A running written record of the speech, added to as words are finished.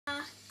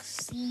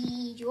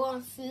Axey, do you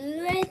want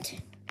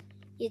food?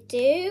 You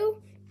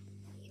do?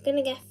 You're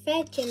gonna get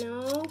fed, you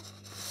know.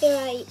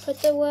 Right,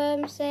 put the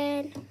worms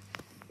in.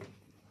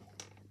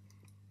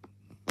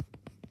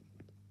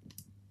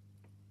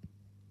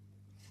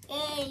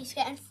 Yeah, he's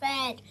getting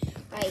fed.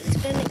 Right, he's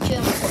gonna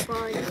jump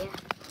on you.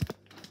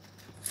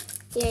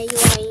 Yeah, you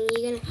are.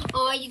 You're gonna.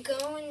 Oh, you're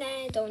going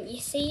there. Don't you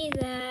see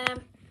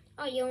them?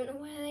 Oh, you don't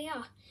know where they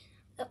are.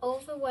 They're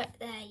over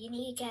there. You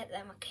need to get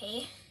them,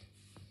 okay?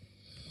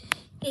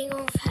 You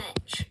go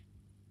fetch.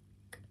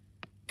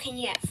 Can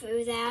you get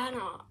through there or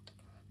not?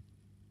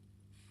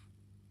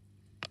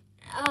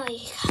 Oh,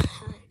 you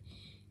can't.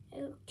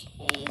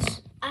 Okay,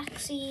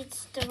 Axey,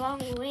 it's the wrong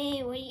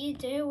way. What are you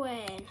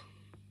doing?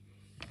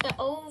 They're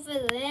over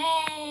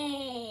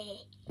there.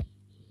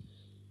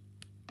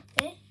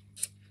 There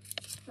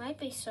might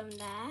be some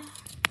there.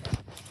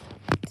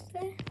 What's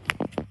there?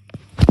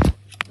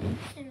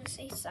 I don't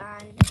see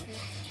sand.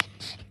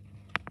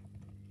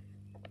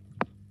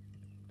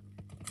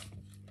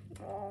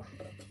 Oh.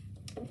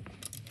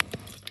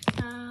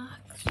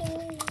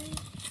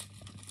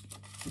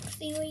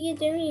 Axey, what are you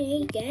doing?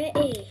 You get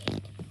it.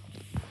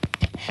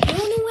 I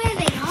don't know where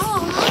they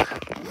are.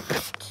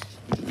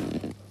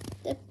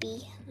 They're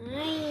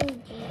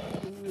behind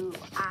you,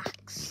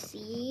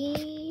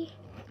 Axey.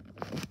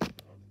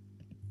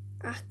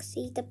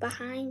 Axey, they're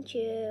behind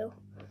you.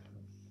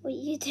 What are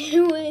you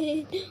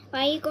doing? Why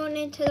are you going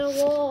into the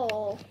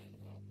wall?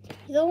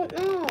 You don't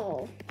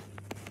know.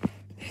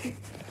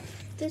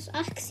 There's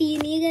Axey, you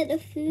need to get the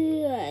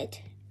food.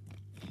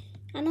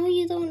 I know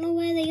you don't know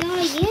where they are.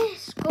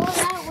 Yes, go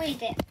that way.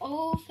 They're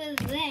over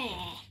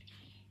there.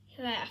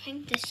 Right, I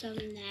think there's some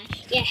there.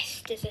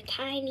 Yes, there's a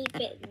tiny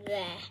bit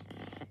there.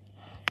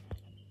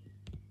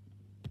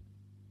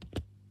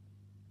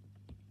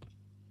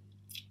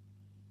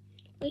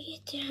 What are you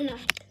doing,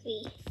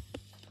 Axey?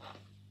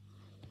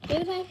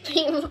 You're like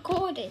being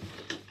recorded.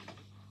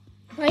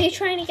 Why are you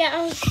trying to get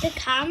out of the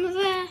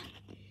camera?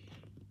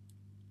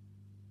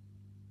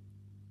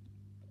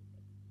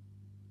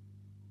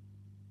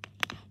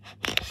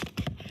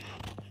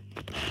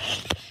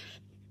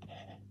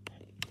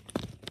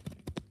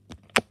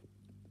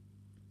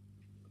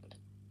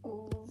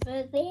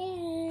 Over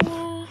there.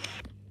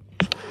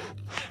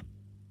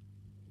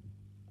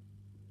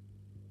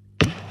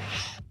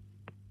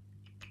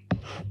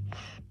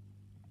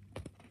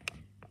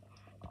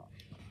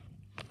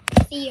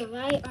 See, you're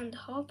right on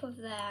top of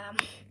them.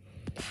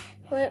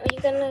 Where are you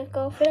gonna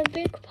go for the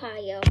big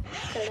pile?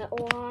 The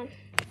little one?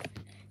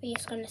 We're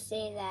just gonna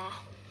stay there.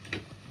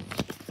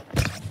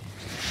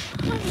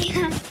 Oh,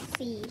 yeah,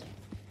 see.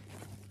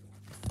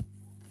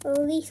 Well,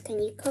 at least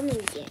can you come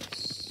and get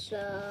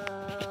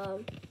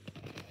some?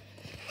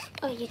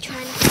 Oh, you're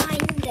trying to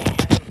find them,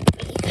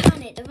 but you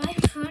can't. They're right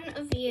in front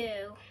of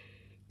you.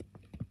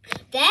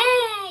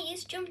 There, you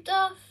just jumped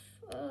off.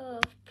 Oh,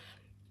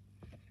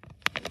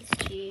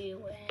 it's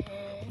you.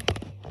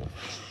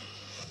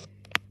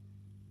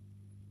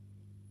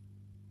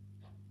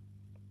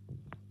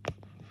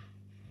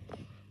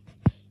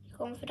 You're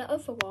going for the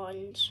other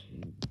ones.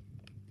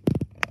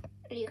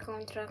 Are you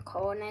going to the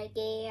corner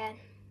again?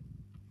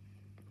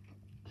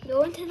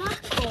 You're into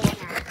that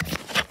corner.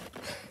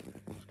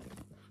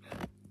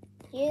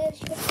 You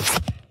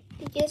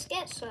just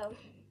get some.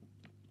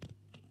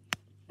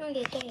 Oh,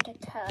 you did a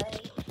tie.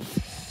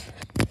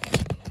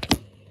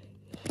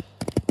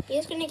 You're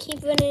just gonna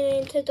keep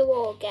running into the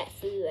wall, get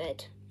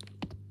food.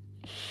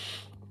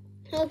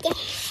 I'll get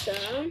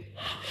some.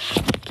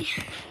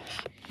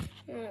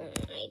 Oh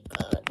my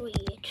god, what are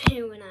you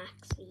doing,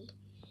 Axey?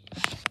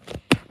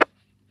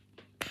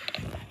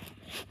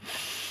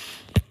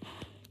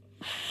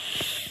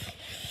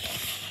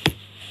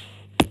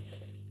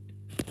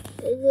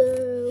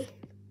 Hello.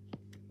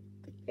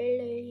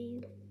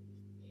 Hello.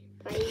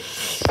 Bye.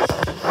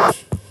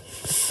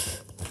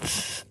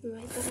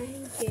 Right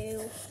behind you.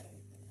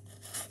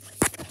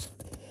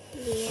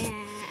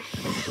 Yeah.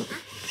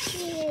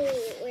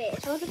 Wait,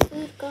 is all the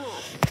food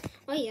gone?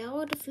 Oh yeah,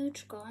 all the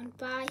food's gone.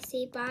 Bye.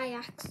 Say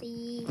bye,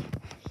 Axey.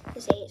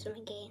 Say it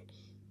again.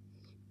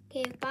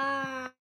 Okay, bye.